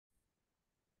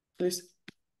please.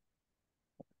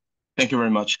 Thank you very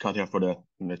much, Katya, for the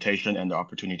invitation and the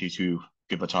opportunity to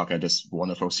give a talk at this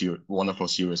wonderful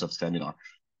series of seminar.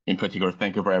 In particular,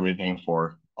 thank you for everything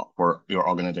for your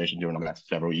organization during the last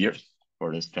several years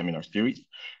for this seminar series.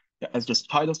 As the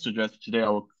title suggests, today I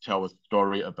will tell a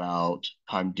story about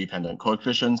time-dependent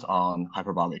coefficients on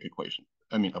hyperbolic equations.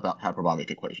 About hyperbolic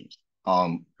equations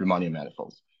on Riemannian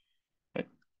manifolds. Okay.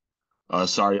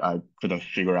 Sorry, I couldn't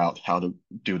figure out how to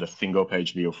do the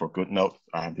single-page view for GoodNotes.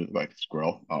 I have to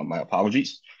scroll. My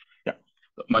apologies. Yeah,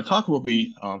 my talk will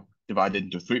be divided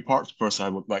into three parts. First, I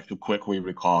would like to quickly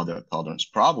recall the tolerance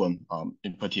problem.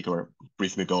 In particular,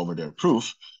 briefly go over their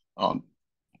proof,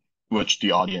 which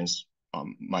the audience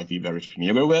might be very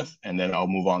familiar with, and then I'll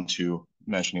move on to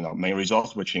mentioning our main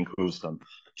results, which includes some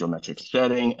geometric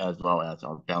setting as well as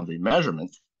our boundary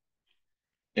measurements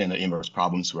in the inverse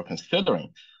problems we're considering.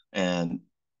 And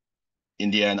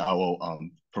in the end, I will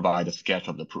provide a sketch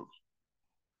of the proof.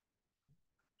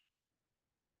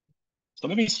 So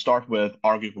let me start with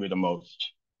arguably the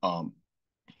most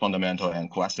fundamental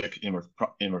and classic inverse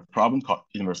problem called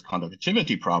inverse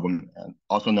conductivity problem, and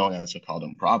also known as the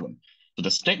Coulomb problem. So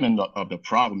the statement of the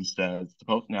problem says,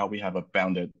 suppose now we have a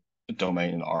bounded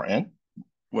domain in Rn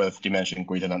with dimension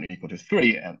greater than or equal to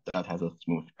 3, and that has a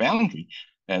smooth boundary.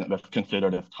 And let's consider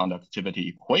this conductivity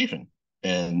equation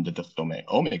in this domain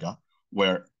omega,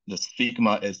 where the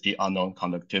sigma is the unknown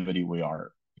conductivity we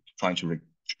are trying to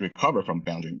recover from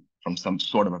some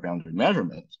sort of a boundary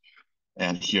measurement.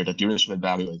 And here the Dirichlet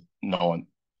value is known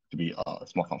to be a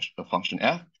small function, the function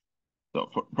f. So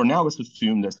for now, let's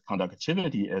assume this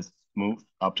conductivity is smooth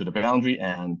up to the boundary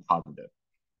and positive.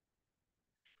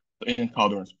 So in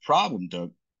Coulom's problem, the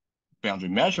boundary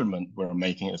measurement we're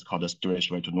making is called the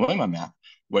Dirichlet to Neumann map,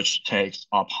 which takes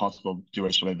all possible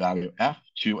Dirichlet value f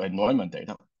to a Neumann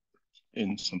data.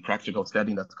 In some practical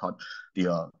setting, that's called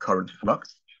the current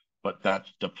flux, but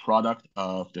that's the product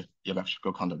of the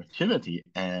electrical conductivity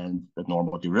and the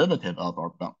normal derivative of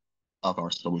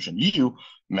our solution U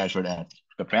measured at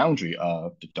the boundary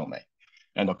of the domain.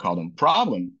 And the Coulomb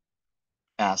problem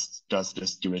asks, does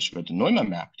this Dirichlet to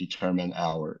Neumann map determine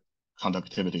our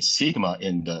conductivity sigma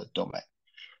in the domain?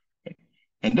 Okay.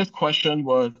 And this question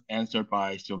was answered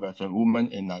by Sylvester and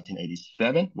Ullmann in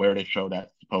 1987, where they show that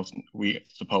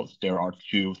suppose there are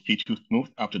two C2 smooth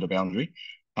up to the boundary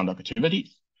conductivities,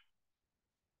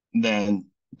 then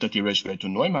the Dirichlet to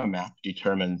Neumann map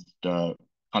determines the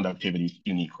conductivities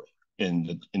uniquely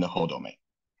in the whole domain.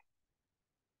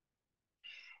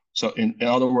 So in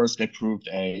other words, they proved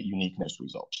a uniqueness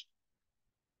result.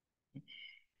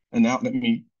 And now let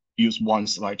me use one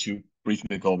slide to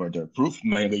briefly go over the proof,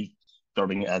 mainly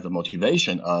serving as a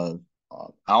motivation of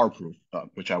our proof,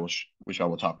 which I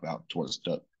will talk about towards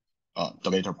the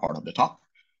later part of the talk.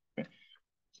 Okay.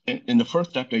 In the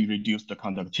first step, they reduced the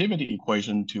conductivity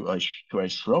equation to a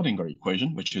Schrodinger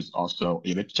equation, which is also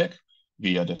elliptic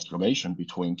via this relation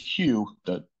between Q,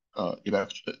 the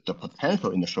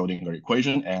potential in the Schrodinger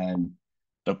equation, and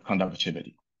the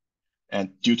conductivity. And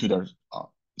due to their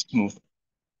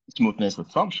smoothness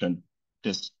assumption,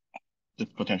 this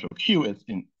potential Q is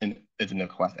in the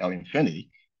class L infinity.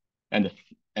 And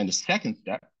the second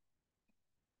step,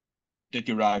 they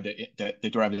derived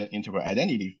an integral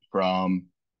identity from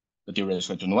the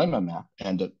Dirichlet to Neumann map,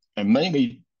 and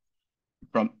mainly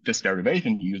from this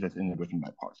derivation uses integration by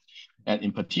parts. And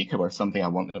in particular, something I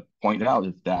want to point out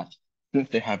is that since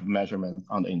they have measurements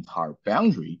on the entire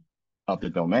boundary of the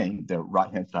domain, their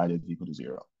right-hand side is equal to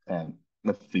 0. And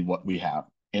let's see what we have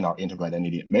in our integral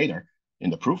identity later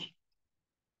in the proof.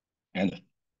 And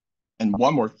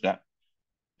one more step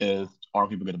is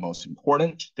arguably the most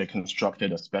important. They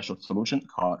constructed a special solution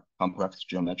called complex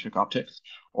geometric optics,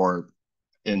 or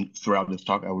throughout this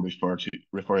talk, I will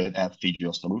refer it as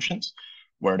CGO solutions,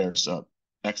 where there's an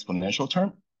exponential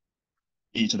term,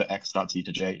 e to the x dot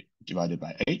zeta j divided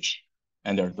by h,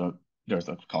 and there's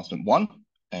a constant 1,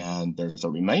 and there's a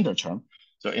remainder term.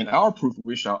 So in our proof,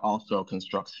 we shall also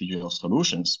construct CGO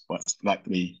solutions, but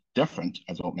slightly different,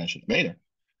 as I'll mention later.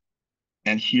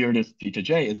 And here, this zeta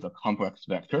j is a complex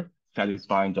vector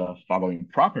satisfying the following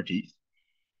properties.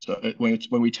 So when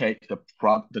we take the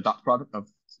dot product of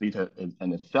theta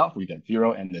and itself, we get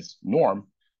 0, and this norm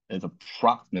is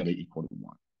approximately equal to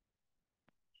 1.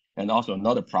 And also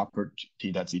another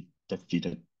property that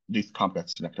this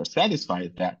complex vector satisfies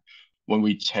is that when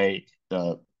we take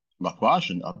the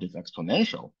Laplacian of this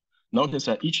exponential, notice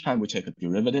that each time we take a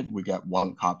derivative, we get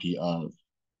one copy of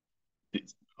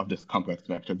this complex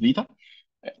vector zeta.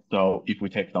 So if we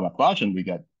take the Laplacian, we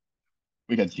get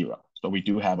 0. So we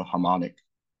do have a harmonic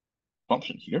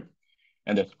function here.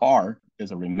 And this R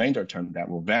is a remainder term that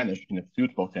will vanish in a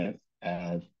suitable sense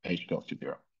as h goes to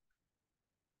 0.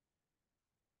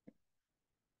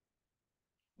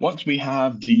 Once we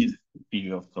have these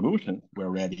visual solutions, we're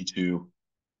ready to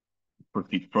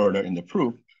proceed further in the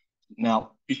proof.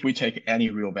 Now, if we take any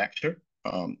real vector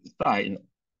psi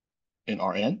in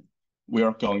Rn,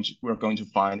 we're going to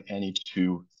find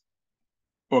two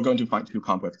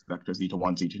complex vectors,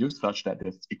 z1, z2, such that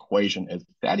this equation is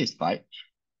satisfied.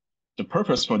 The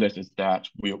purpose for this is that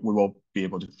we will be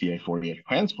able to see a Fourier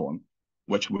transform,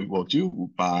 which we will do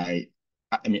by,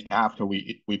 after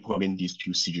we put in these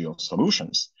two CGO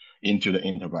solutions into the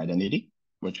integral identity,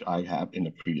 which I have in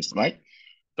the previous slide.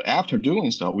 So after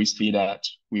doing so, we see that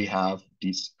we have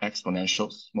these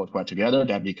exponentials multiplied together.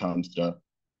 That becomes the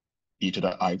e to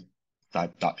the I psi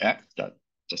dot x, that's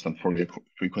just some Fourier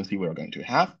frequency we're going to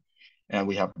have. And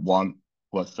we have 1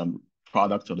 plus some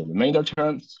product of the remainder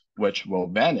terms, which will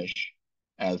vanish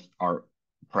as our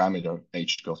parameter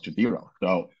h goes to 0.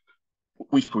 So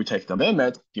if we take the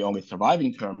limit, the only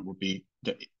surviving term would be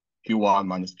the q1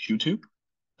 minus q2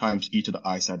 times e to the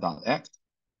I psi dot x,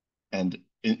 and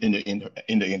in the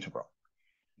integral.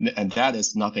 And that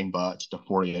is nothing but the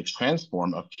Fourier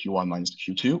transform of q1 minus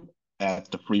q2 at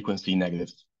the frequency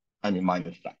minus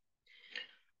psi.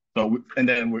 So, and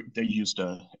then they use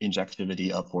the injectivity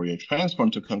of Fourier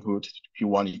transform to conclude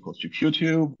q1 equals to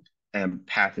q2 and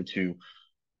pass it to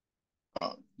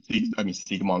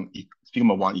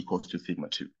sigma 1 equals to sigma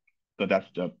 2. So that's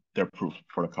their proof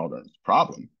for the Calder's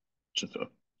problem. Just a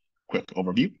quick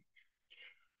overview.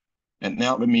 And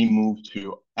now let me move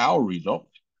to our result.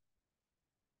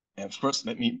 And first,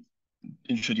 let me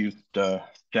introduce the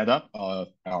setup of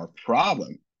our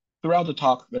problem. Throughout the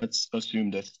talk, let's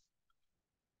assume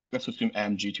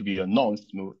MG to be a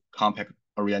non-smooth,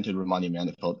 compact-oriented Riemannian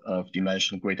manifold of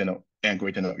dimension greater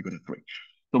than or equal to 3.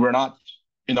 So we're not,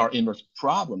 in our inverse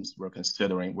problems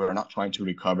we're not trying to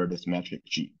recover this metric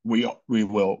G. We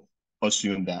will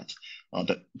assume that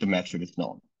the metric is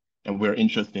known. And we're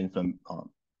interested in some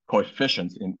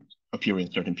coefficients appearing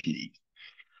in certain PDEs.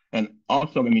 And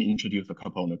also, let me introduce a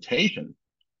couple of notations.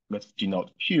 Let's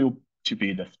denote Q to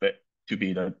be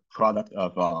the product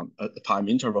of a time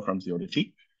interval from 0 to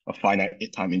t, a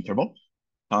finite time interval,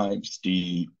 times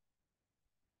the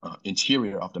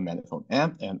interior of the manifold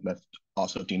M, and let's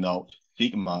also denote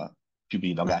sigma to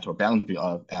be the lateral boundary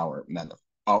of our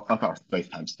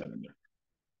space-time cylinder.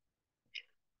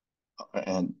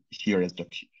 And here is the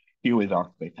Q is our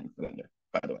space-time cylinder,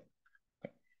 by the way.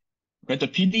 But the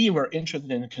PDE we're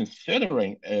interested in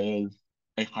considering is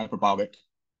a hyperbolic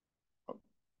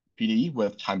PDE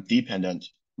with time-dependent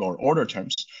lower order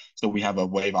terms. So we have a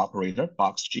wave operator,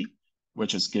 box G,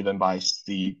 which is given by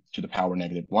C to the power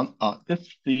 -1. This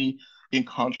C, in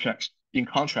contrast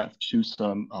to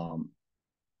some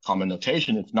common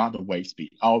notation, is not the wave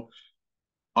speed. I'll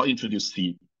introduce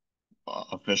C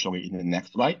officially in the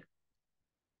next slide.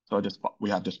 So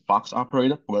we have this box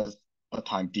operator with a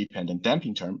time-dependent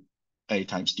damping term, A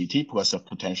times dt plus a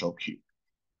potential Q.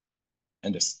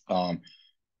 And this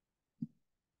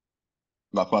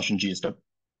Laplacian G is the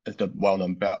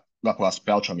well-known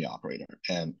Laplace-Beltrami operator.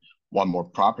 And one more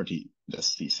property that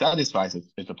C satisfies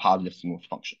is a positive smooth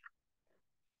function.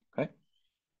 Okay.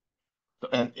 So,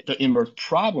 and the inverse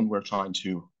problem we're trying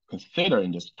to consider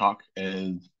in this talk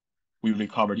is we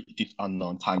recovered these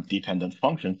unknown time-dependent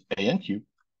functions A and Q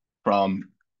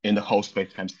in the whole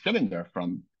space-time cylinder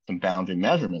from some boundary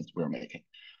measurements we're making.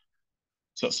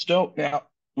 So still now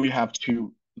we have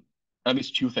at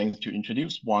least two things to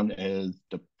introduce. One is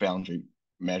the boundary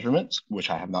measurements, which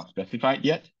I have not specified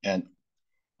yet, and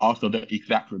also the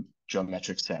exact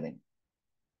geometric setting.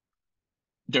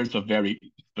 There's a very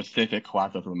specific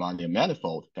class of Riemannian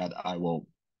manifold that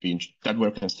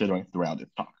we're considering throughout this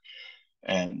talk.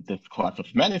 And this class of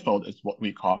manifold is what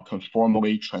we call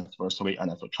conformally, transversally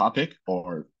anisotropic,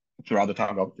 or throughout the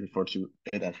talk I'll refer to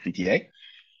it as CTA.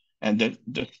 And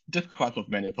this class of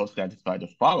manifolds satisfy the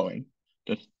following.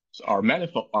 Our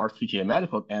CTA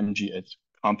manifold MG is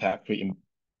compactly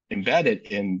embedded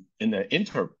in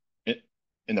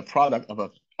the product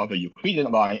of a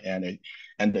Euclidean line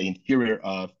and the interior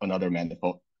of another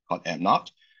manifold called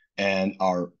M0. And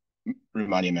our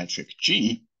Riemannian metric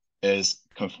G is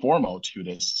conformal to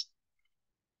this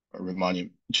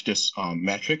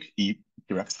metric E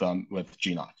direct sum with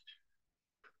G0.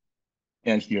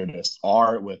 And here this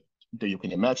R with the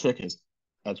Euclidean metric is,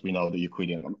 as we know, the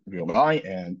Euclidean real line,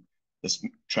 and this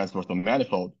transversal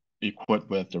manifold equipped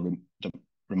with the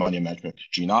Riemannian metric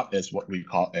G0 is what we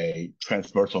call a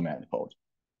transversal manifold.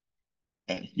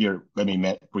 And here, let me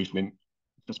briefly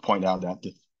just point out that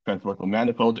this transversal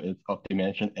manifold is of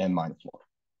dimension n-4.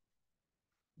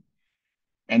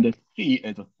 And the C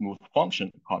is a smooth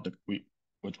function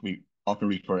which we often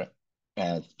refer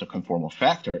as the conformal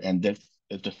factor. And this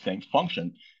is the same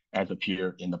function as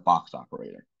appeared in the box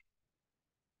operator.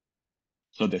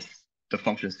 So the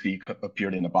function C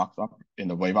appeared in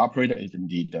the wave operator is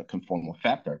indeed the conformal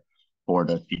factor for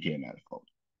the CTA manifold.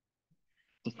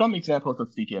 So some examples of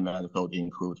CTA manifold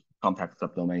include compact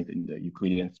subdomains in the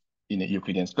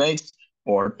Euclidean space,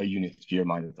 or a unit sphere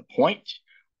minus a point,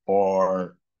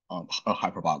 or a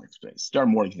hyperbolic space. There are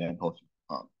more examples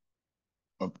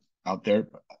out there,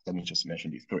 but let me just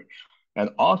mention these three. And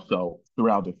also,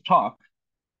 throughout this talk,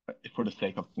 for the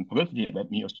sake of simplicity, let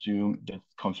me assume this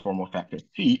conformal factor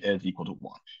C is equal to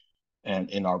 1. And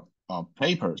in our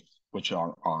papers, which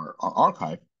are our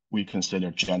archive, we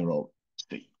consider general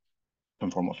C,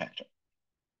 conformal factor.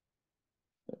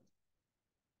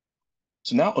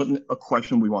 So now a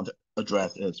question we want to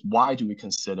address is, why do we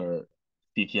consider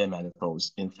CTA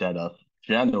manifolds instead of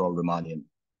general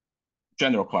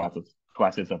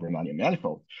classes of Riemannian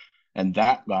manifolds? And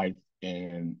that lies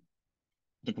in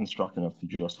the construction of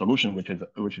CGO solution, which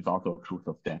is also a proof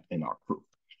of that in our proof.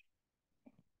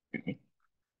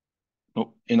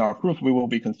 So in our proof, we will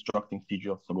be constructing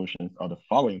CGO solutions of the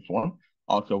following form.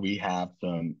 Also, we have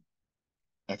some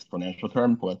exponential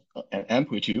term with an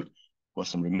amplitude with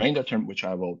some remainder term, which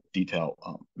I will detail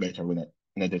later when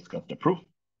I discuss the proof.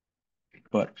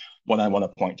 But what I want to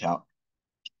point out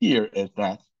here is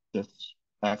that this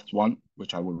x1,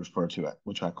 which I will refer to it,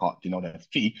 which I denote as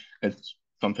phi, is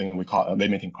something we call a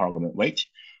limiting carbonate weight.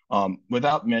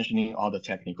 Without mentioning all the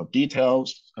technical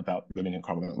details about limiting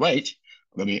carbonate weight,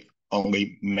 let me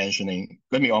only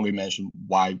mention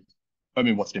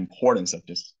what's the importance of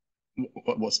this.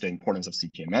 What's the importance of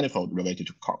CTA manifold related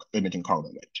to limiting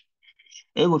carbonate weight?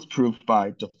 It was proved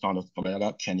by Dos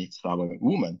Valera, Kenny, Sabo, and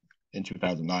Woolman in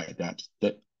 2009 that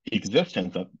the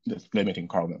existence of this limiting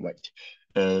carbonate weight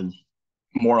is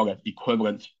more or less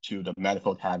equivalent to the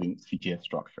manifold having CTA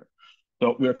structure.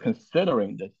 So we're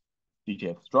considering this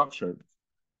CTA structure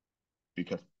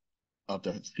because of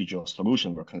the CGO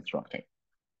solution we're constructing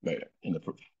later in the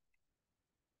proof.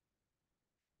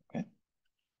 Okay.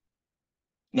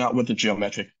 Now, with the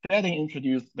geometric setting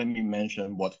introduced, let me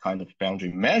mention what kind of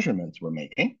boundary measurements we're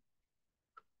making.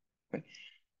 Okay.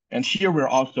 And here we're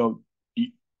also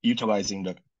utilizing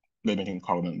the limiting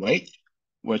carbonate weight,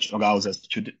 which allows us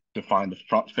to define the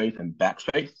front face and back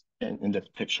face. And in this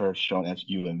picture shown as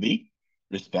U and V,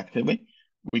 respectively,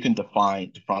 we can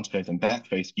define the front face and back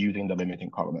face using the limiting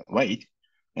carbonate weight.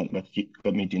 And let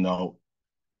me denote,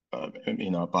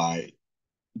 by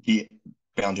the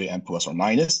boundary n plus or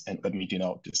minus, and let me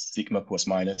denote the sigma plus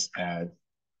minus as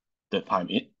the time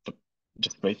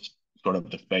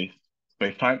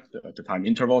the time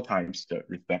interval times the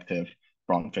respective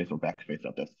front face or back face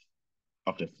of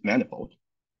this manifold.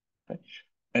 Okay.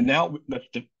 And now let's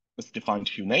define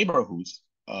two neighborhoods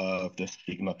of this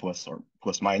sigma plus or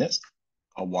plus minus.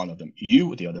 One of them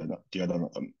U, the other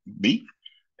of them B.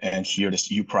 And here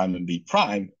this U prime and B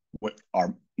prime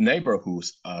are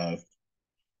neighborhoods of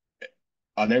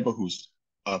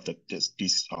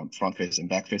these front face and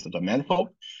back face of the manifold,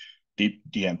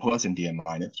 dn plus and dn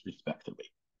minus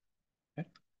respectively. Okay.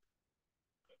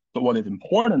 So what is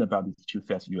important about these two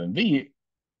sets U and V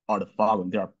are the following.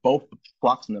 They are both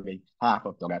approximately half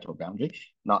of the lateral boundary,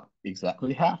 not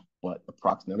exactly half, but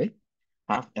approximately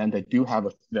half, and they do have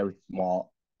a very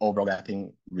small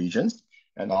overlapping regions,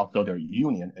 and also their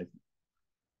union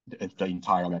is the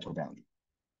entire lateral boundary.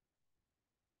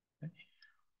 Okay.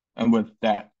 And with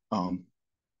that,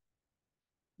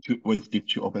 with these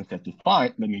two open sets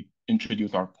defined, let me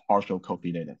introduce our partial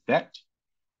cofinated set,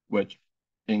 which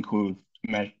includes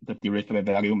the Dirichlet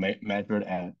value measured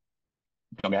at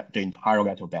the entire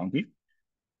lateral boundary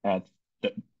at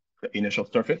the initial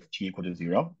surface t equal to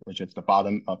 0, which is the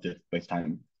bottom of the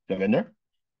spacetime cylinder,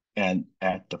 and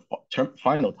at the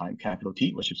final time, capital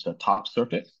T, which is the top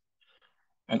surface.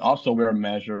 And also we're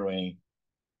measuring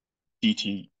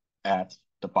dt at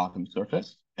the bottom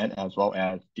surface, and as well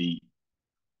as the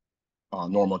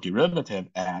normal derivative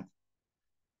at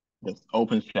this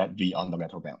open set V on the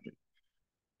lateral boundary.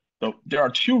 So there are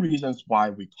two reasons why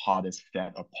we call this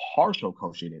set a partial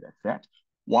cofinated set.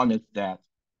 One is that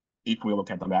if we look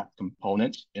at the last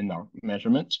component in our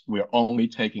measurement, we are only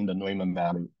taking the Neumann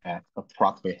value at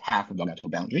approximately half of the lateral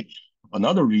boundary.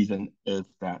 Another reason is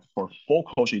that for full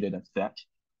cofinated set,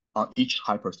 on each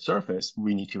hypersurface,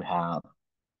 we need to have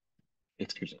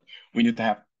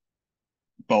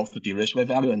both the Dirichlet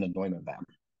value and the Neumann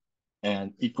value.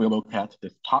 And if we look at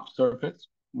this top surface,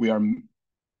 we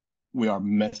are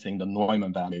missing the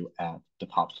Neumann value at the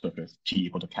top surface, t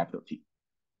equal to capital T.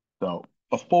 So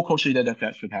a full Cauchy data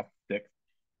set should have 6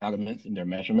 elements in their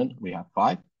measurement. We have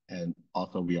 5, and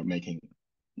also we are making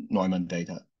Neumann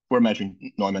data. We're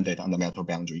measuring Neumann data on the metal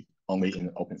boundary only in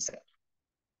an open set.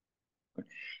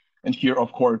 And here,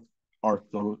 of course, our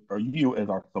U is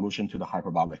our solution to the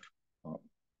hyperbolic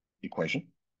equation.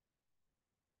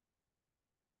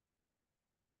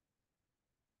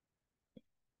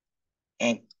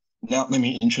 And now let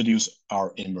me introduce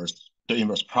the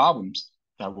inverse problems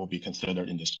that will be considered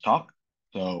in this talk.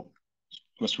 So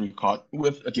let's recall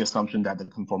with the assumption that the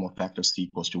conformal factor C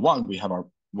equals to 1, we have our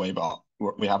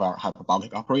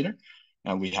hyperbolic operator,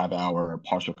 and we have our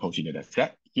partial Cauchy data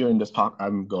set. Here in this talk,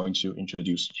 I'm going to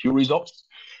introduce 2 results.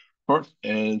 First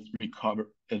is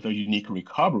a unique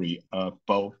recovery of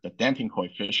both the damping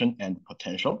coefficient and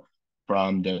potential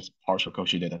from this partial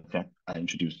Cauchy data set I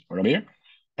introduced earlier.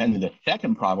 And in the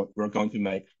second problem, we're going to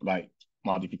make slight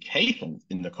modifications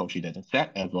in the Cauchy data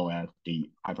set as well as the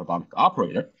hyperbolic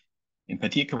operator. In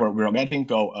particular, we're letting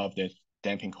go of this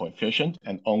damping coefficient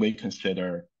and only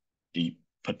consider the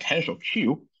potential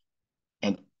Q,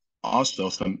 and also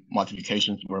some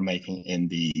modifications we're making in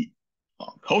the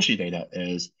Cauchy data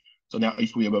is, so now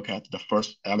if we look at the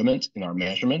first element in our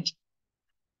measurement,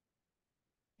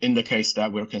 in the case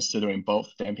that we're considering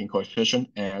both damping coefficient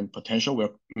and potential, we're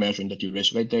measuring the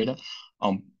Dirichlet data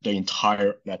on the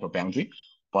entire metal boundary.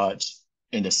 But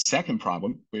in the second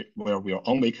problem, where we are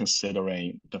only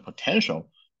considering the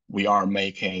potential, we're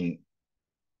measuring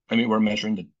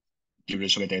the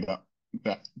Dirichlet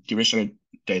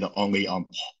data only on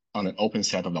an open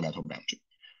set of the metal boundary.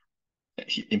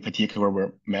 In particular,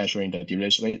 we're measuring the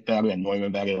Dirichlet value and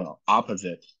Neumann value on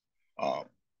opposite,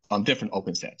 on different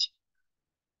open sets.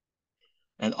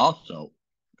 And also,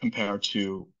 compared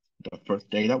to the first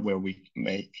data where we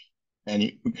make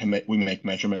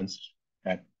measurements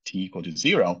at t equal to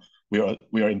 0, we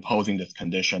are imposing this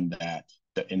condition that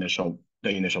the initial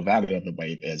value of the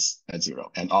wave is at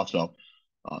 0, and also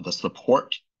the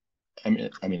support.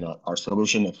 Our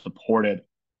solution is supported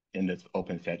in this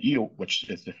open set U, which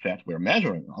is the set we're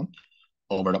measuring on,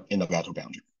 in the metal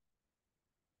boundary.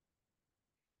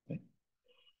 Okay.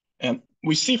 And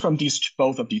we see from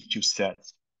both of these 2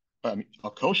 sets of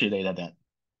Cauchy data that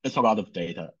it's a lot of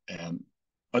data.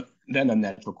 But then the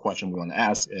natural question we want to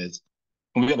ask is,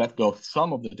 can we let go of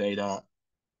some of the data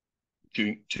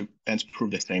to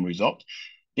prove the same result?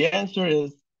 The answer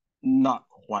is not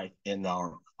quite in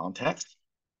our context,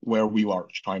 where we are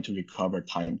trying to recover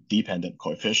time-dependent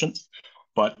coefficients.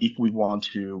 But if we want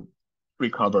to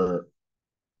recover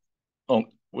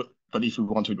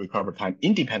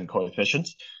time-independent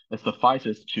coefficients, it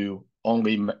suffices to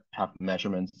only have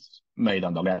measurements made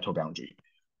on the metal boundary.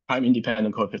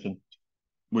 Time-independent coefficients,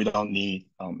 we don't need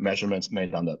measurements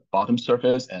made on the bottom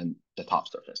surface and the top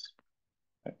surface.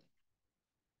 Okay.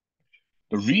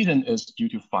 The reason is due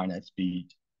to finite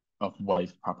speed of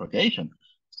wave propagation.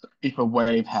 So if a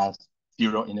wave has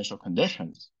 0 initial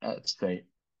conditions, say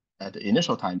at the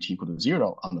initial time t equal to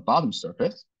 0 on the bottom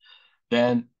surface,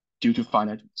 then due to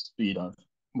finite speed of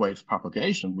wave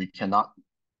propagation, we cannot,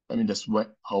 this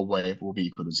whole wave will be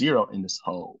equal to 0 in this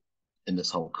whole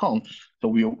cone, so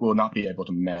we will not be able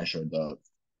to measure the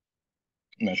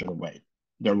wave.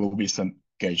 There will be some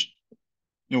gauge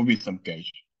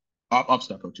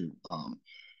obstacle to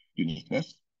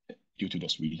uniqueness due to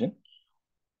this reason.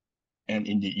 And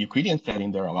in the Euclidean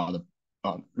setting, there are a lot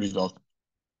of results,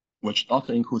 which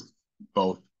also includes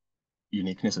both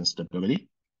uniqueness and stability.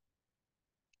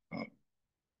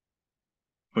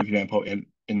 For example, in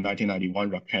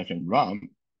 1991, Rakesh and Ram,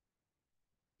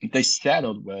 they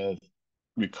settled with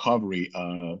recovery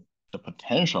of the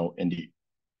potential in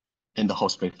the whole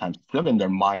space-time cylinder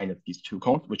minus these 2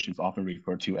 cones, which is often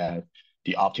referred to as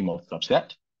the optimal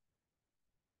subset.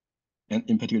 And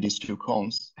in particular, these 2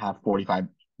 cones have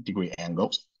 45-degree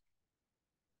angles.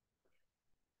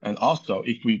 And also,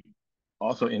 in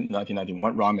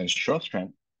 1991, Ram and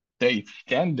Sjöstrand, they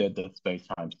extended the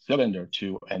space-time cylinder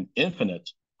to an infinite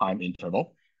time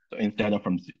interval. So instead of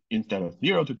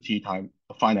 0 to t time,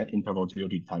 a finite interval 0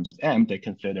 to t times m, they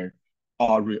considered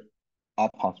all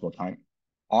possible time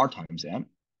r times m,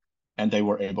 and they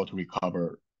were able to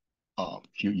recover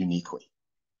Q uniquely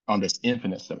on this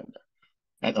infinite cylinder.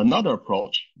 And another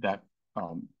approach that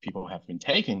people have been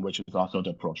taking, which is also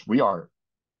the approach we are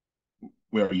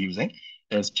using,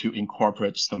 is to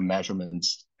incorporate some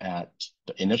measurements at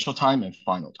the initial time and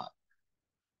final time.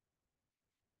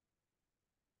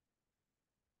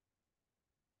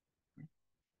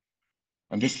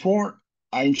 And before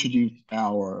I introduce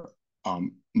our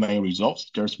main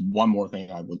results, there's one more thing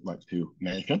I would like to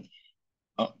mention.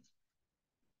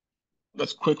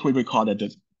 Let's quickly recall that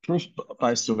proof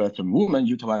by Sylvester movement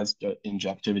utilized the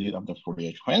injectivity of the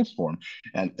Fourier transform.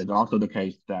 And it's also the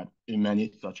case that in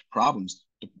many such problems,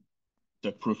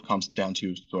 the proof comes down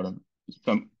to some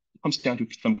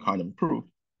kind of proof.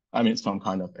 I mean, some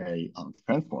kind of a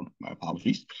transform. My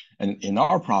apologies. And in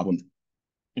our problem,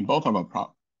 in both of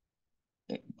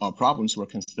our problems, we're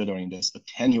considering this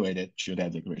attenuated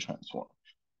geodesic ray transform.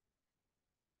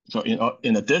 So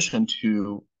in addition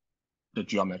to the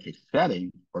geometric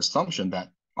setting or assumption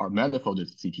that our manifold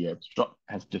is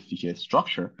has this CTA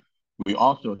structure, we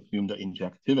also assume the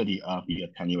injectivity of the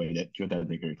attenuated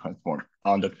geodesic ray transform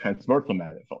on the transversal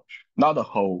manifold, not the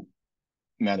whole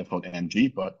manifold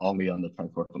MG, but only on the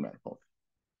transversal manifold.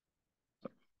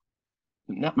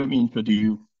 Now let me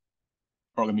introduce,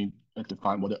 or let me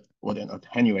define what an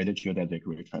attenuated geodesic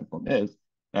ray transform is.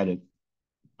 That is,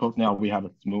 suppose now we have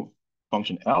a smooth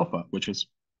function alpha, which is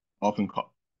often called,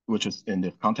 which is in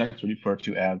this context referred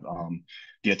to as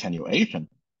the attenuation.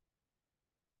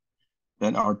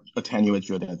 Then our attenuated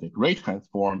geodesic ray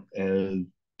transform is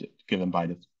given by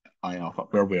this I alpha,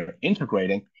 where we're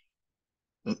integrating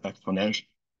this exponential,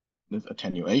 this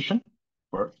attenuation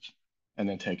first, and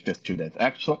then take this to this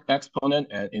exponent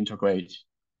and integrate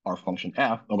our function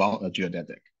f along a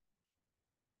geodesic.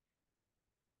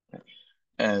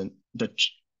 And the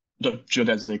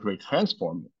geodesic ray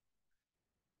transform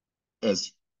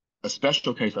is a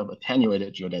special case of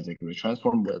attenuated geodesic ray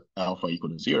transform with alpha equal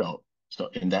to 0. So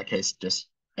in that case, this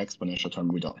exponential term,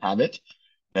 we don't have it.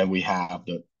 Then we have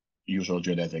the usual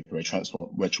geodesic ray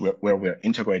transform, where we're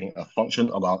integrating a function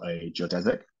along a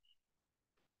geodesic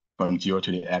from 0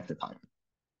 to the x time.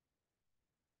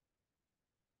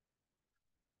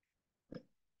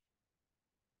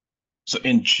 So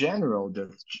in general,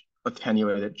 this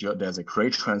attenuated geodesic ray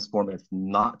transform is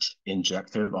not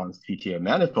injective on CTA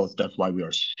manifolds. That's why we are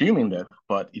assuming this.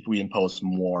 But if we impose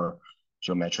more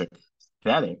geometric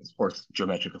settings or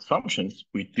geometric assumptions,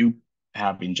 we do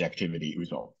have injectivity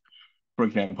results. For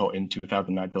example, in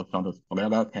 2009, Dos Santos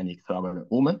Boya, and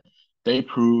Ullman, they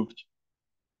proved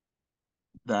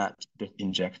that the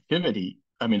injectivity,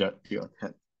 I mean,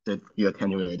 the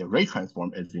attenuated ray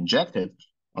transform is injected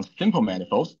on simple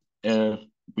manifolds if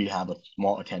we have a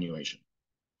small attenuation.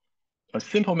 A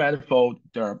simple manifold,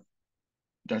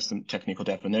 there's some technical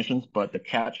definitions, but the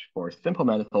catch for simple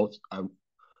manifolds,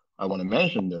 I want to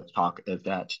mention in this talk is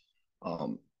that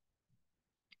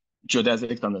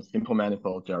geodesics on the simple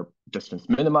manifold, they're distance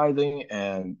minimizing,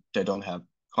 and they don't have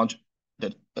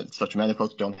such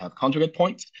manifolds don't have conjugate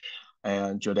points,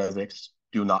 and geodesics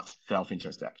do not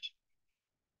self-intersect.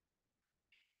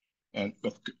 And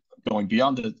with going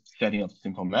beyond the setting of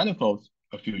simple manifolds,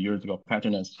 a few years ago,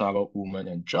 Patton and Salo, Ullman,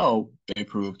 and Zhou, they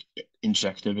proved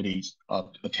injectivities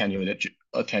of attenuated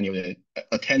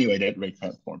ray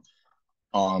transform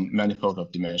on manifolds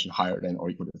of dimension higher than or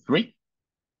equal to 3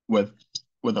 with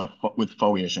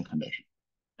foliation condition.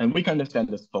 And we can understand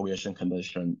this foliation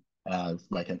condition as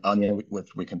like an onion,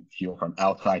 which we can peel from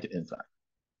outside to inside.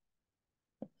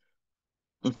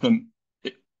 Some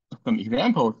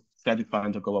examples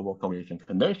satisfying the global foliation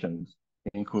conditions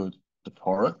include the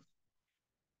torus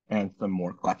and some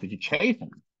more classification,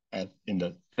 as in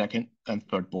the second and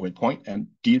third bullet point. And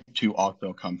these two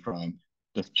also come from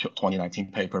this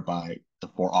 2019 paper by the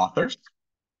 4 authors,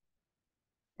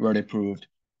 where they proved,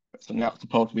 so now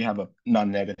suppose we have a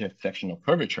non-negative sectional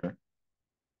curvature,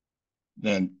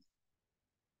 then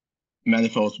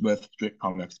manifolds with strict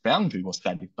convex boundary will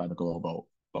satisfy the global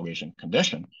foliation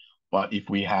condition. But if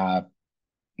we have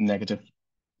negative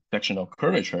sectional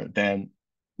curvature, then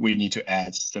we need to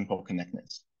add simple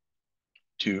connectedness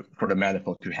for the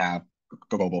manifold to have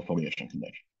global foliation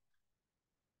condition.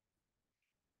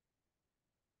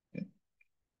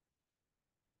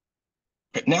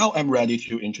 Okay, now I'm ready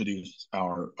to introduce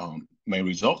our main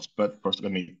results, but first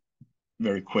let me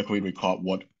very quickly recall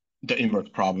what the inverse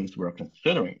problems we're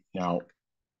considering. Now,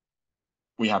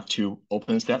 we have 2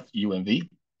 open sets, U and V,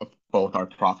 both are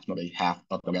approximately half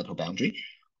of the lateral boundary.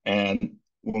 And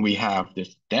when we have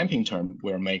this damping term,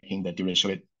 we're making the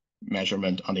Dirichlet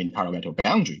measurement on the entire lateral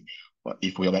boundary. But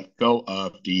if we let go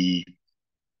of the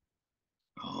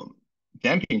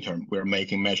damping term, we're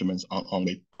making measurements on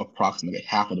only approximately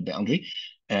half of the boundary,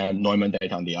 and Neumann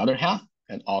data on the other half.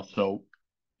 And also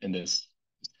in this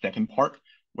second part,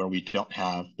 where we don't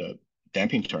have the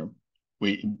damping term,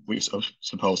 we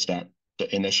suppose that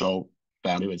the initial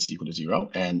value is equal to 0,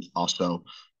 and also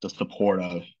the support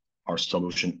of our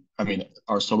solution. I mean,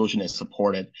 our solution is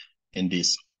supported in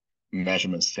this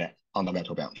measurement set on the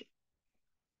lateral boundary.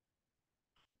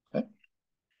 Okay.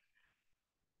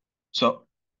 So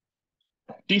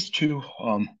these two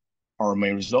are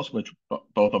main results,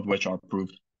 both of which are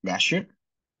proved last year.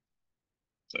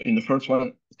 So in the first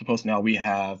one, suppose now we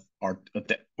have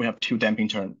two damping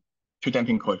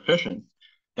coefficients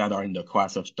that are in the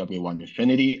class of W1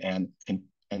 infinity, and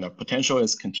the potential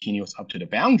is continuous up to the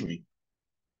boundary.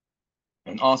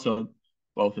 And also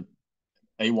both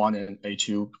A1 and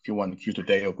A2, Q1 and Q2,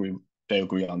 they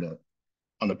agree on the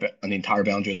entire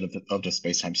boundary of the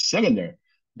space-time cylinder.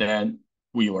 Then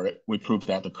we proved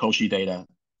that the Cauchy data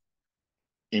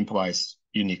implies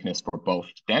uniqueness for both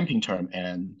the damping term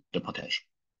and the potential.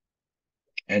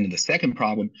 And in the second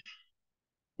problem,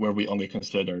 where we only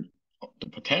considered the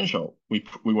potential, we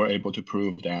were able to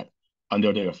prove that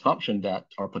under the assumption that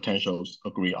our potentials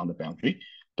agree on the boundary,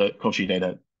 the Cauchy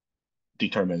data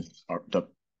determines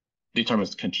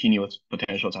continuous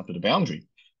potentials after the boundary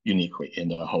uniquely in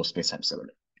the whole space-time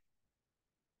cylinder.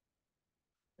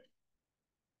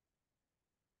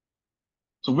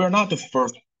 So we're not the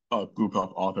first group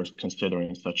of authors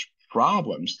considering such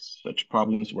problems. Such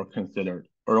problems were considered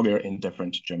earlier in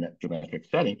different geometric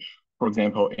settings. For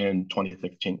example, in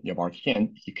 2016,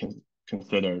 Yabar-Qian,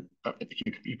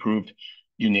 he proved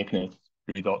uniqueness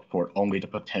result for only the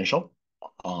potential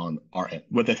on Rn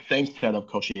with the same set of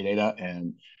Cauchy data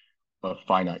and a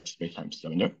finite space-time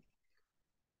cylinder.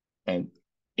 And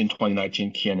in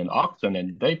 2019, Qian and Oxen,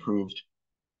 and they proved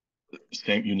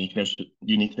same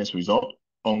uniqueness result,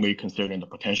 only considering the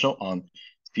potential on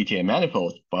CTA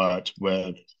manifolds, but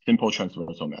with simple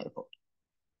transversal manifold.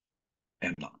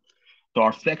 And so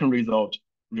our second result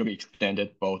really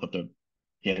extended both of the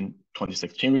Qian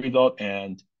 2016 result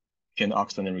and Qian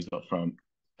Oxen result from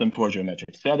simple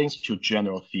geometric settings to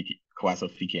general class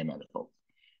of CTA manifolds.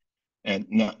 And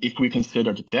now, if we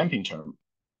consider the damping term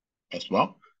as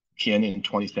well, Qian in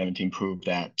 2017 proved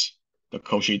that the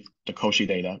Cauchy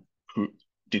data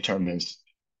determines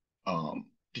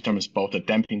both the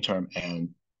damping term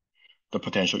and the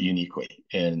potential uniquely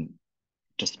in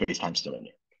the space-time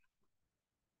cylinder.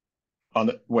 In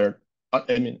the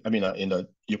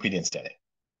Euclidean setting.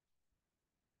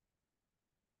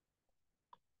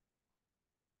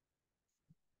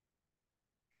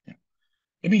 Yeah.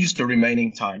 Let me use the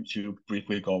remaining time to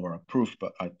briefly go over a proof,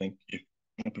 but I think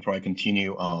before I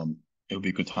continue, it would be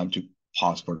a good time to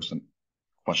pause for some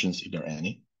questions if there are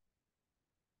any.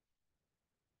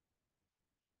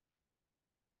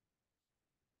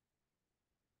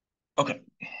 Okay.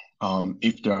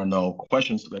 If there are no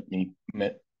questions, let me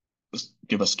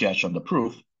give a sketch of the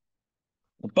proof.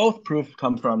 Both proofs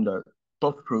come from the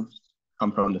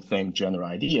same general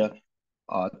idea.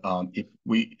 If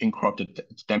we incorporate the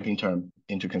damping term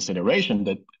into consideration,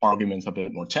 the argument's a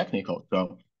bit more technical.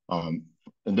 So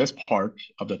in this part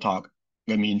of the talk,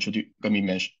 let me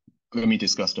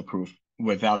discuss the proof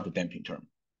without the damping term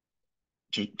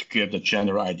to give the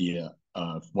general idea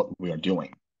of what we are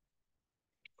doing.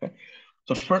 Okay.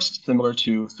 So first, similar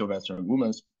to Sylvester and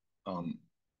Woolman's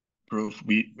proof,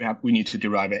 we need to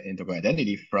derive an integral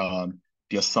identity from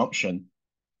the assumption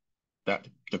that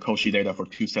the Cauchy data for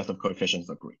two sets of coefficients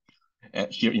agree.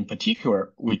 And here in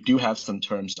particular, we do have some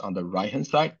terms on the right-hand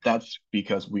side. That's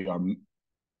because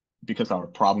our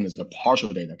problem is a partial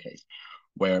data case,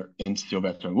 where in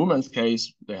Sylvester and Woolman's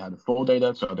case, they had full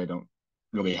data, so they don't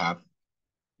really have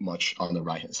much on the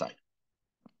right-hand side.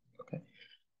 Okay.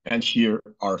 And here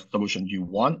our solution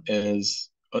U1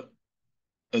 is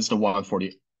the one for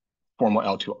the formal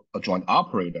L2 adjoint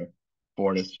operator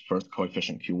for this first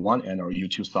coefficient Q1, and our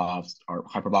U2 solves our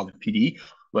hyperbolic PDE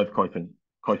with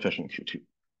coefficient Q2.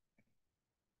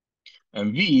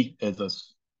 And V is a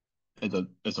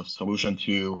solution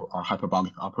to our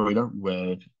hyperbolic operator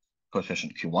with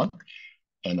coefficient Q1,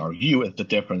 and our U is the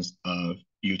difference of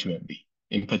U2 and V.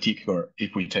 In particular,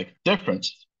 if we take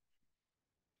difference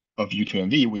of U2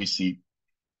 and V, we see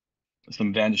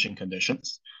some vanishing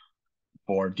conditions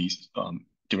for these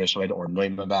Dirichlet or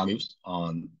Neumann values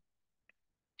on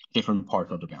different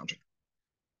parts of the boundary.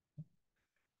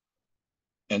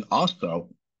 And also,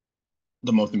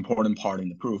 the most important part in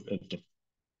the proof is the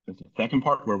second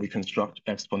part, where we construct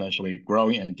exponentially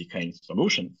growing and decaying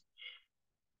solutions,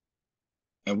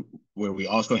 and where we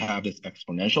also have this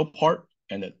exponential part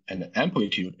and an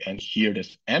amplitude. And here,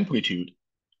 this amplitude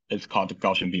is called the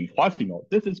Gaussian beam quasimode.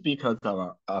 This is because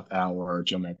of our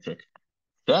geometric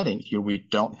setting. Here, we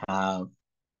don't have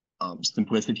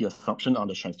simplicity assumption on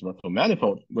the transversal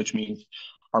manifold, which means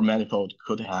our manifold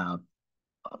could have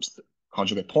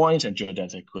conjugate points, and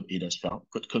geodesic could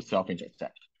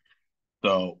self-intersect.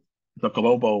 So the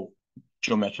global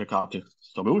geometric optics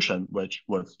solution, which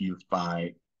was used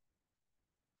by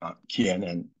Qian,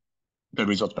 and the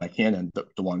results by Qian and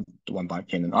the one by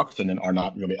Qian and Oxenden, are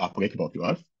not really applicable to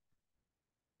us.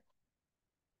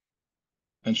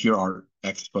 And here are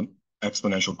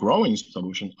exponential growing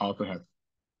solution also has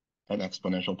an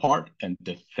exponential part and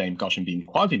the same Gaussian beam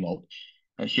quasi-mode.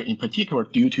 And here in particular,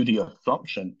 due to the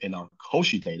assumption in our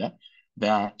Cauchy data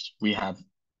that we have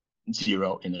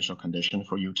zero initial condition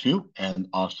for U2, and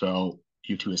also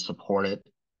U2 is supported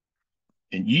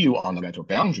in U on the lateral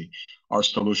boundary, our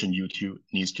solution U2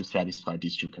 needs to satisfy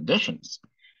these two conditions.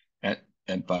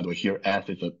 And by the way, here S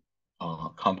is a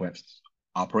complex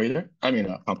operator,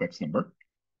 a complex number.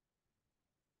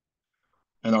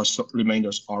 And our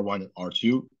remainders R1 and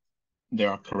R2, there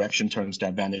are correction terms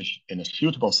that vanish in a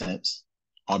suitable sense,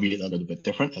 albeit a little bit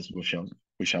different, as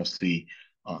we shall see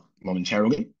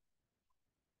momentarily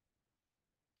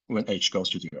when H goes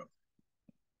to 0.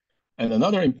 And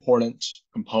another important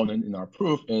component in our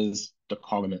proof is the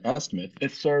Coleman estimate.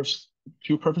 It serves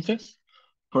two purposes.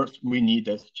 First, we need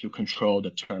this to control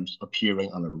the terms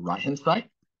appearing on the right-hand side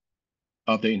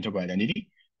of the integral identity.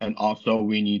 And also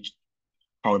we need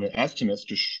Coleman estimates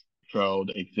to show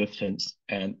the existence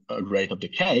and a rate of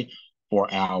decay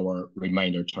for our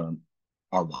remainder term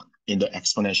R1 in the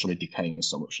exponentially decaying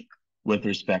solution with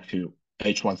respect to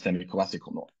H1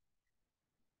 semi-classical norm.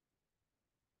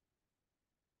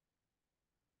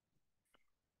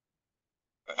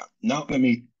 Now let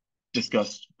me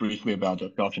discuss briefly about the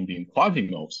Gaussian beam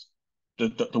quasi-modes.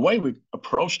 The way we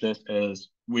approach this is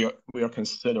we're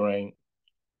constructing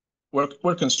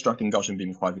Gaussian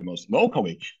beam quasi-modes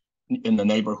locally in the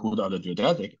neighborhood of the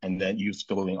geodesic, and then use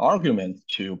Boolean arguments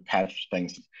to patch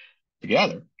things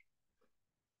together.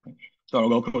 So our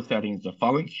local setting is the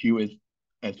following. Q is,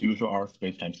 as usual, our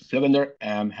space-time cylinder.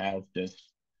 M has this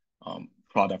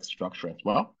product structure as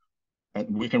well. And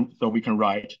we can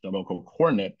write the local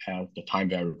coordinate as the time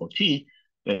variable t,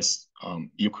 this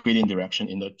Euclidean direction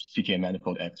in the CTA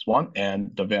manifold x1,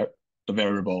 and the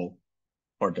variable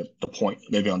or the point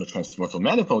living on the transversal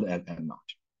manifold as m naught.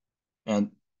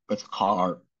 And let's call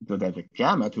our geodesic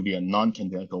gamma to be a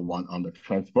non-tangential one on the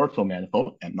transversal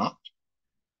manifold m naught.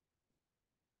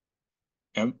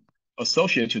 And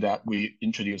associated to that, we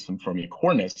introduce some Fermi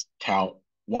coordinates, tau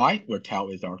y, where tau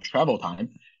is our travel time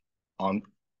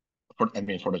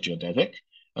for the geodesic,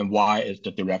 and y is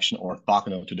the direction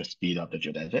orthogonal to the speed of the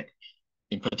geodesic.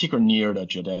 In particular, near the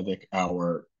geodesic,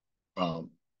 our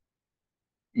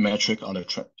metric on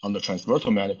the transversal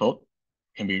manifold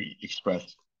can be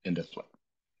expressed in this way.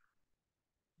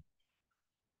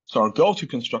 So our goal to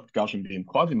construct Gaussian beam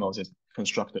quasimodes is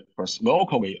constructed first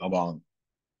locally along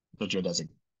the geodesic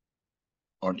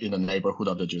or in the neighborhood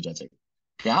of the geodesic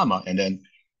gamma, and then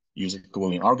use a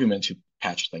Boolean argument to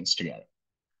patch things together.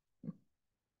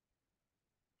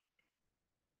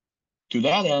 To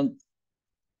that end,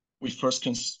 we first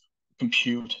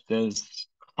compute this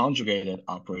conjugated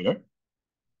operator,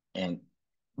 and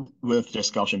with this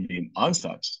Gaussian beam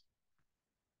ansatz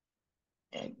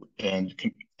and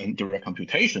direct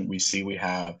computation, we see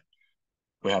that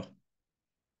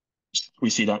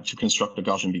to construct the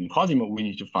Gaussian beam quasimode, we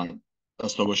need to find a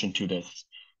solution to this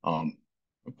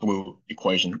blue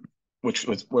equation, which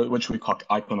we call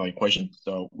Eichhorn equation.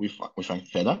 So we find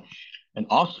theta, and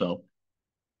also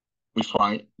we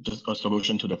find just a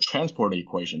solution to the transport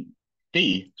equation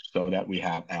D, so that we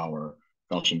have our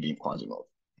Gaussian beam quasimode.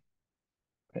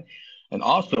 Okay, and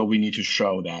also we need to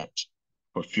show that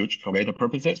for later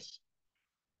purposes,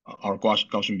 our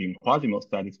Gaussian beam quasimode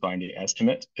satisfying the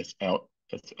estimate is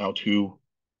L2.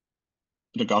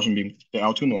 The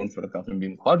L2 norm for the Gaussian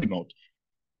beam quasimode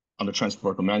on the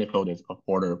transversal manifold is of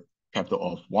order capital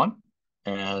of 1,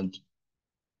 and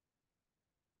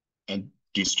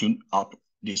these two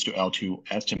L2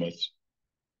 estimates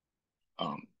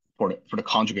for the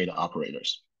conjugated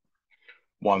operators.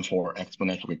 One for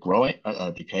exponentially growing,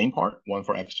 decaying part, one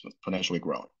for exponentially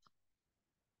growing.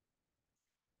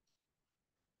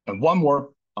 And one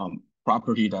more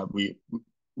property that we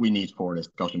need for this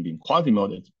Gaussian beam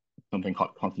quasimode is something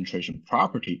called concentration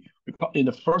property. In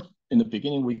the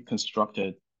beginning, we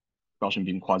constructed Gaussian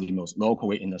beam quasimodes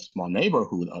locally in a small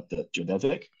neighborhood of the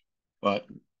geodesic, but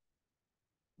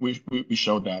we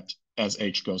showed that as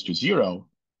H goes to 0,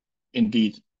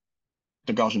 indeed,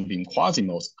 the Gaussian beam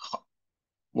quasimodes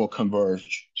will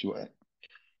converge to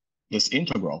this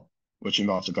integral, which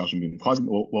involves the Gaussian beam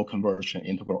quasimode will converge to an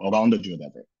integral along the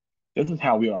geodesic. This is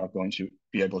how we are going to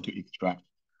be able to extract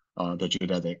the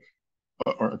geodesic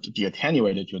or the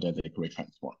attenuated geodesic ray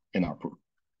transform in our proof.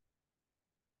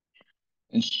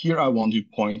 And here I want to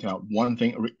point out one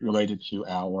thing related to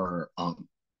our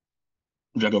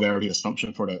regularity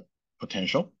assumption for the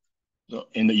potential. So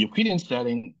in the Euclidean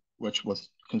setting, which was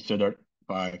considered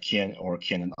by Kien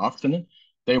and Oxenden,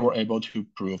 they were able to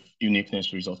prove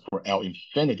uniqueness results for L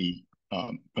infinity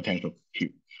potential Q.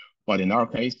 But in our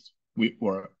case, we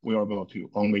were able to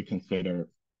only consider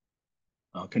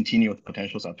continuous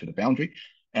potentials up to the boundary,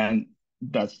 and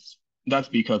that's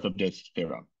because of this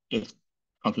theorem. This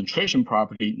concentration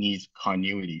property needs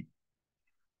continuity.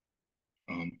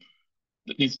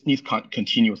 It needs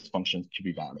continuous functions to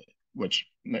be valid, which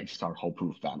makes our whole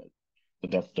proof valid. So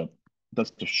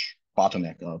that's the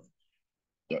bottleneck of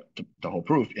the whole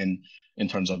proof in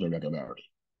terms of the regularity.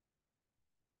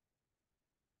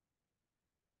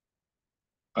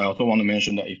 I also want to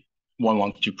mention that if one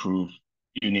wants to prove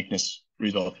uniqueness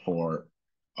result for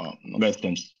less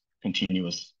than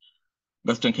continuous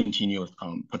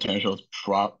potentials,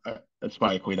 it's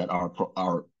likely that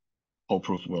our whole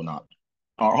proof will not,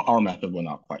 our method will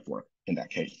not quite work in that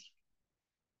case.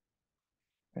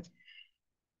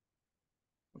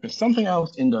 Okay, something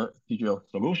else in the CGL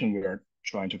solution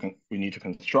we need to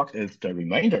construct is the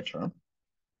remainder term.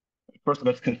 First,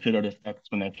 let's consider this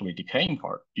exponentially decaying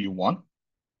part, U1,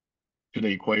 to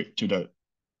the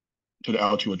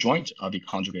L2 adjoint of the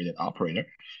conjugated operator.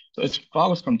 So it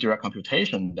follows from direct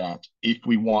computation that if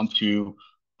we want to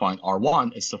find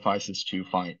R1, it suffices to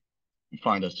find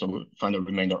a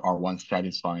remainder R1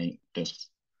 satisfying this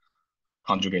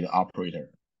conjugated operator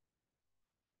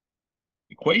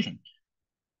equation.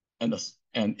 And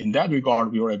in that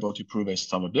regard, we were able to prove a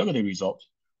solvability result,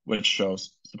 which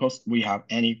shows, suppose we have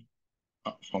any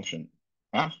function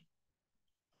f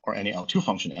or any L2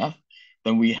 function f,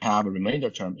 then we have a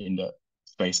remainder term in the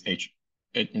space H,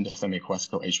 in the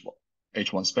semi-classical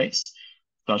H1 space,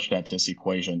 such that this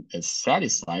equation is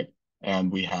satisfied,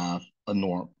 and we have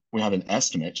an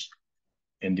estimate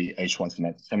in the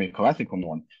H1 semi-classical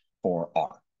norm for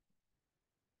R.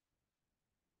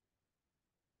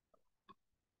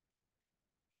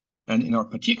 And in our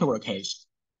particular case,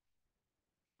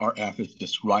 our f is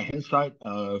this right-hand side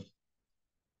of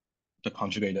the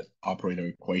conjugated operator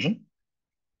equation,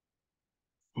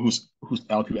 whose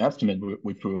L2 estimate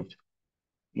we proved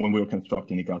when we were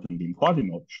constructing the Gaussian beam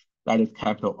quasi-mode. That is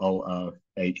capital O of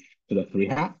H to the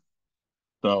 3/2.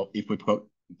 So if we plug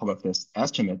this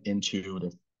estimate into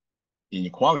this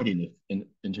inequality in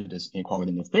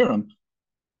the theorem,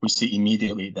 we see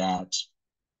immediately that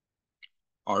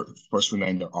our first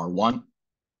remainder R1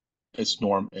 its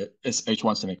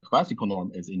H1 semi-classical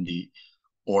norm is in the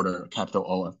order capital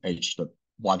O of H to the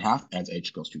 1/2 as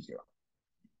H goes to 0.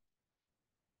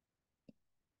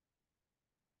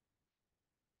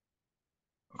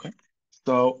 Okay,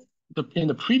 so in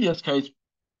the previous case,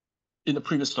 in the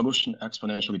previous solution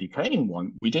exponentially decaying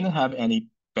one, we didn't have any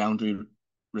boundary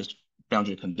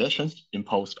conditions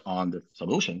imposed on the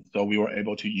solution. So we were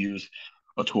able to use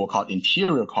a tool called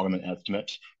interior Kalman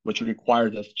estimate, which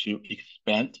required us to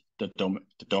expand the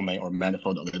domain or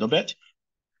manifold a little bit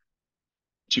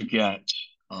to get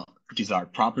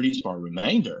desired properties for a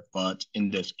remainder. But in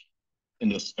this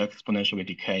exponentially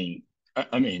decaying,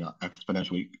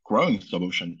 exponentially growing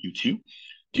solution U2,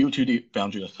 due to the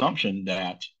boundary assumption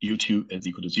that U2 is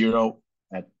equal to 0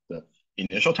 at the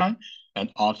initial time,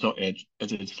 and also it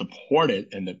is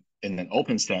supported in an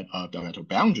open set of diameter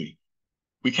boundary,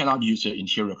 we cannot use the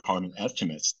interior Kalman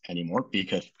estimates anymore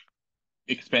because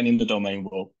expanding the domain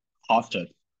will cost us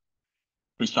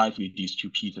precisely these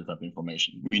two pieces of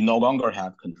information. We no longer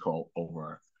have control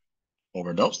over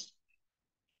those.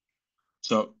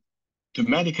 So to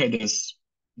mitigate this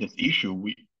issue,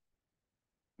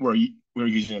 we're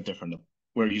using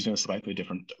a slightly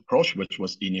different approach, which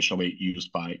was initially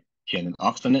used by Tian and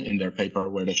Oxenden in their paper,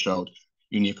 where they showed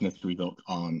uniqueness result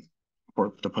for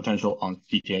the potential on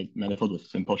CTA manifold with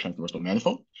simple transversal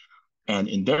manifold. And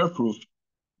in their proof,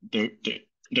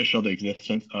 they show the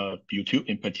existence of U2,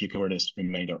 in particular this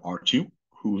remainder R2,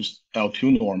 whose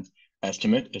L2 norm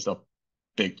estimate is of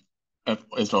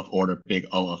order big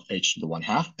O of H to the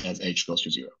 1/2 as H goes to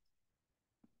 0.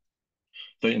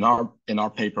 So in our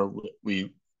paper,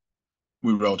 we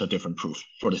wrote a different proof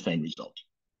for the same result.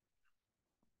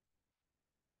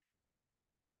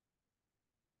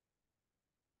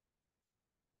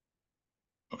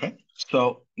 Okay,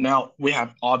 so now we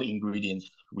have all the ingredients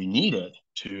we needed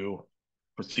to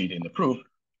proceed in the proof.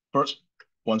 First,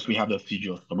 once we have the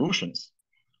CGL solutions,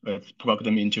 let's plug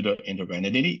them into the integral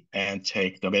entity and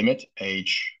take the limit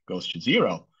H goes to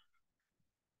 0.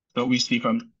 So we see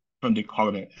from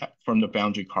the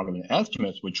boundary Kalman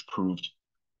estimates, which proved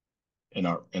in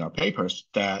our papers,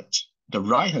 that the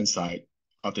right-hand side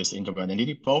of this integral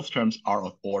entity, both terms are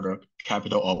of order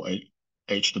capital O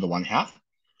H to the 1/2.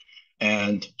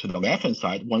 And to the left-hand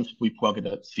side, once we plug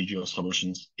the CGL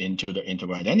solutions into the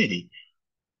integral identity,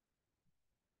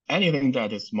 anything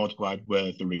that is multiplied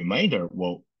with the remainder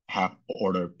will have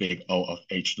order big O of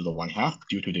H to the 1/2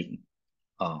 due to the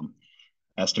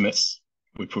estimates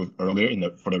we proved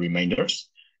earlier for the remainders.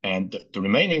 And the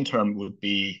remaining term would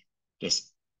be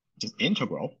this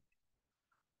integral.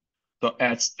 So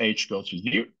as h goes to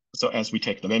 0, so as we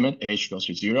take the limit, h goes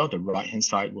to 0, the right-hand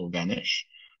side will vanish.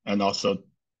 And also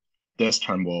this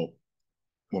term will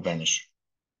vanish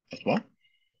as well.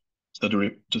 So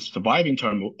the surviving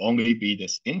term will only be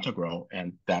this integral,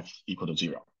 and that's equal to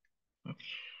 0.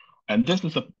 And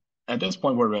at this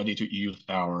point, we're ready to use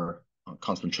our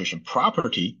concentration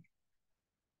property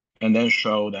and then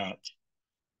show that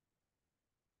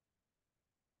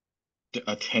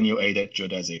the attenuated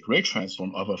geodesic ray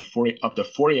transform of the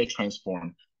Fourier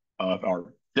transform of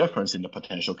our difference in the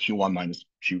potential Q1 minus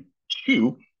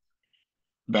Q2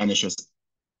 vanishes.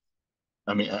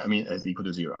 I mean, is equal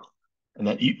to 0. And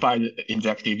then by the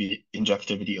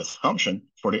injectivity assumption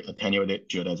for the attenuated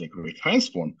geodesic ray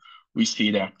transform, we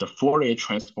see that the Fourier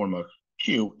transform of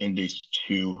Q in these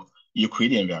two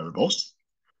Euclidean variables,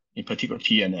 in particular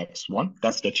T and X1,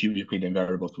 that's the two Euclidean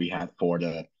variables we have for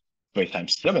the space-time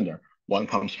cylinder. One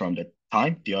comes from the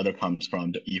time, the other comes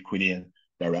from the Euclidean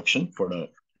direction for the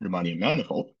Riemannian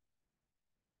manifold.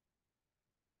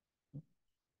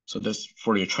 So this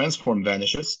Fourier transform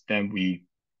vanishes, then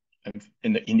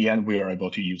in the end, we are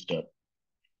able to use the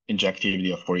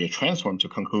injectivity of Fourier transform to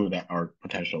conclude that our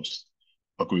potentials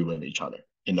agree with each other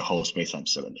in the whole space-time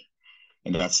cylinder.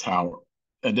 And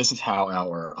this is how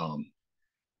our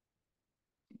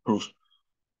proof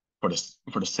for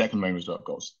the second main result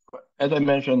goes. But as I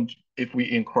mentioned, if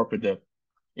we incorporate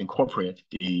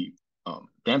the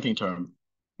damping term,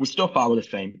 we still follow the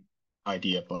same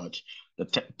idea, but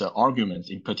the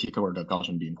arguments, in particular the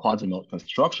Gaussian beam quasi-mode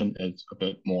construction, is a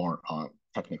bit more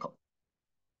technical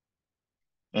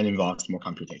and involves more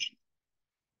computation.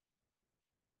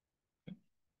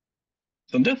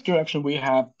 So in this direction, we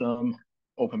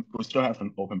still have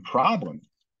some open problems.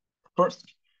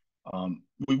 First,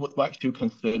 we would like to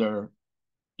consider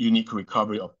unique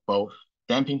recovery of both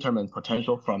damping term and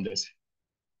potential from this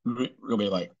really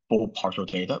like full partial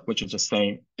data, which is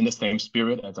in the same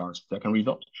spirit as our second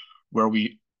result, where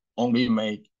we only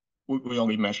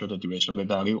measure the derivative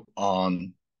value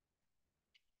on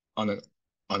an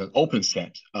open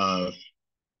set of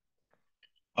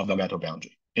the metal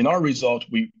boundary. In our result,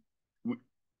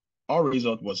 our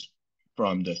result was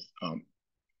from this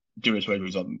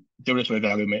derivative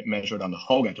value measured on the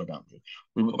whole metal boundary.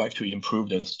 We would like to improve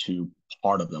this to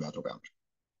part of the metal boundary.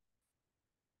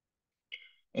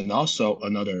 And also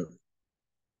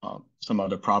some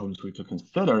other problems we could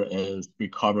consider is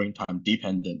recovering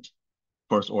time-dependent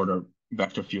first-order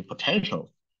vector field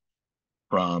potential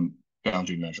from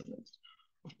boundary measurements.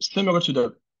 Similar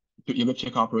to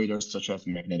elliptic operators such as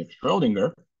magnetic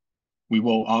Schrodinger, we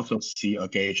will also see a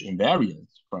gauge invariance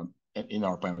in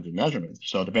our boundary measurements.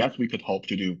 So the best we could hope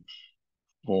to do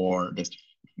for this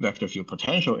vector field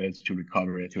potential is to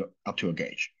recover it up to a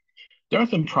gauge. There are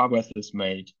some progresses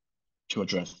made to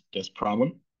address this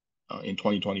problem. In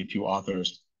 2022,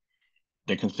 authors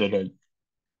they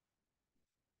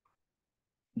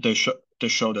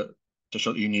show the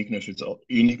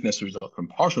uniqueness result from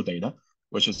partial data,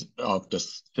 which is of the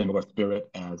similar spirit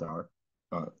as our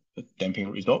damping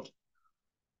result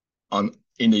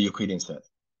in the Euclidean set,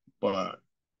 but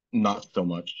not so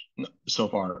much so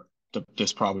far.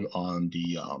 This problem on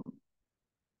the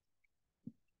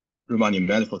Riemannian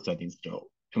manifold setting is still,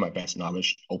 to my best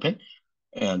knowledge, open.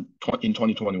 And in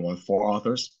 2021, 4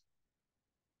 authors,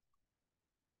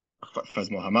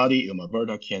 Fazmo Hamadi, Ilma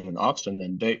Verda, Kian, and Oxton,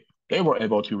 and they were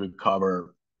able to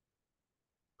recover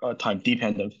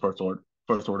time-dependent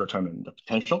first-order term in the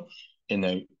potential in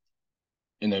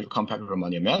a compact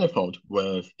Riemannian manifold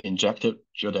with injected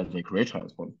geodesic ray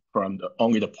transform from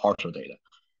only the partial data.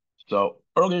 So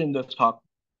earlier in this talk,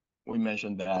 we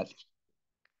mentioned that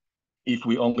if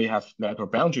we only have metal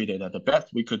boundary data, the best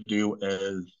we could do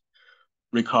is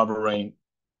recovering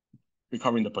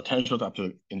the potentials up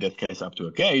to, in this case, up to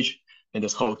a gauge in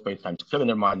this whole space-time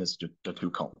cylinder minus the 2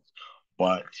 cones.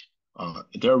 But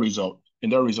in their result,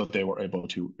 they were able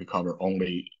to recover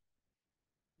only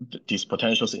these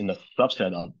potentials in the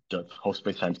subset of the whole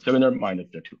space-time cylinder minus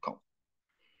the 2 cones.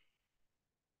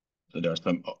 So there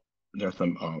are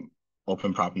some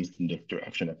open problems in this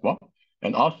direction as well.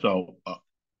 And also,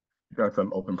 there are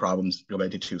some open problems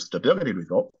related to stability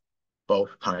result, both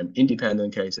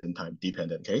time-independent case and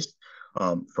time-dependent case.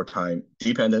 For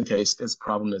time-dependent case, this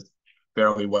problem is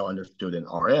fairly well understood in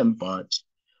RM, but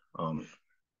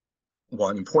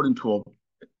one important tool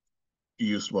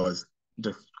used was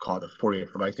this called the Fourier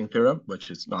slicing theorem,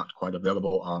 which is not quite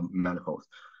available on manifolds.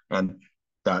 And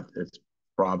that is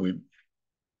probably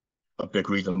a big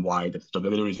reason why the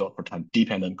stability result for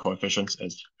time-dependent coefficients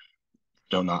is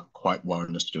still not quite well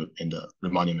understood in the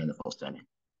Riemannian manifold setting.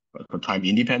 But for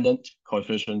time-independent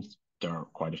coefficients, there are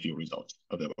quite a few results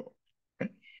available.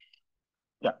 Okay.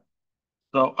 Yeah.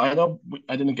 So I know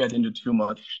I didn't get into too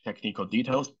much technical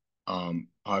details.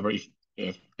 However,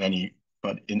 if any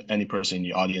person in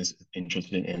the audience is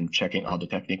interested in checking out the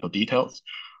technical details,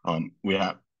 we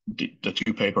have the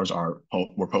two papers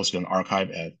were posted on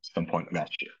arXiv at some point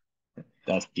last year.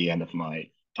 That's the end of my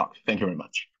talk. Thank you very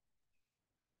much.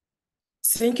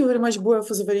 Thank you very much, Boya,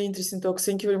 for the very interesting talk.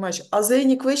 Thank you very much. Are there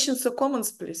any questions or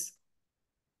comments, please?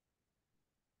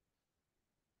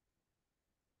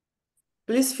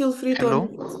 Please feel free to Hello.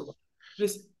 unmute.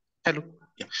 Please. Hello.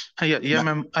 Yeah. Yeah,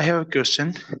 ma'am. I have a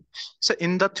question. So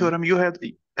in the theorem, you have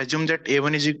assumed that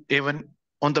A1 is A1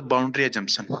 on the boundary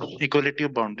assumption, equality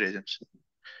of boundary assumption.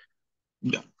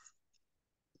 Yeah.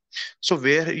 So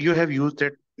where you have used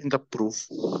that in the proof?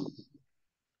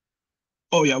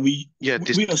 Oh yeah, we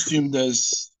this assume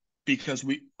this because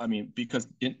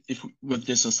if with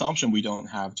this assumption we don't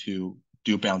have to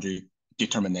do boundary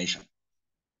determination.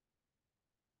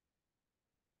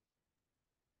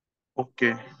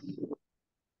 Okay.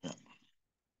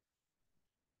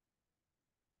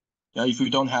 Yeah, if we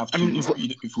don't have to,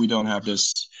 if we don't have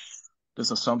this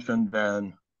assumption,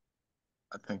 then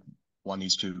I think one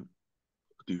needs to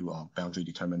do boundary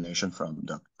determination from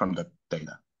the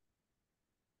data.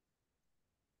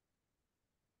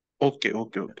 Okay.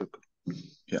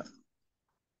 Yeah.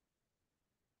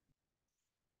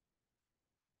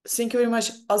 Thank you very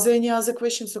much. Are there any other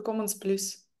questions or comments,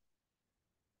 please?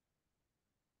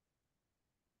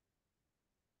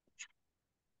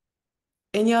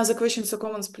 Any other questions or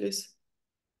comments, please?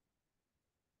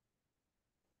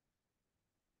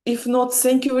 If not,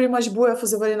 thank you very much, Boya, for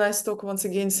the very nice talk once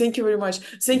again. Thank you very much.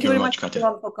 Thank you very much,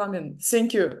 everyone, for coming.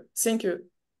 Thank you. Thank you.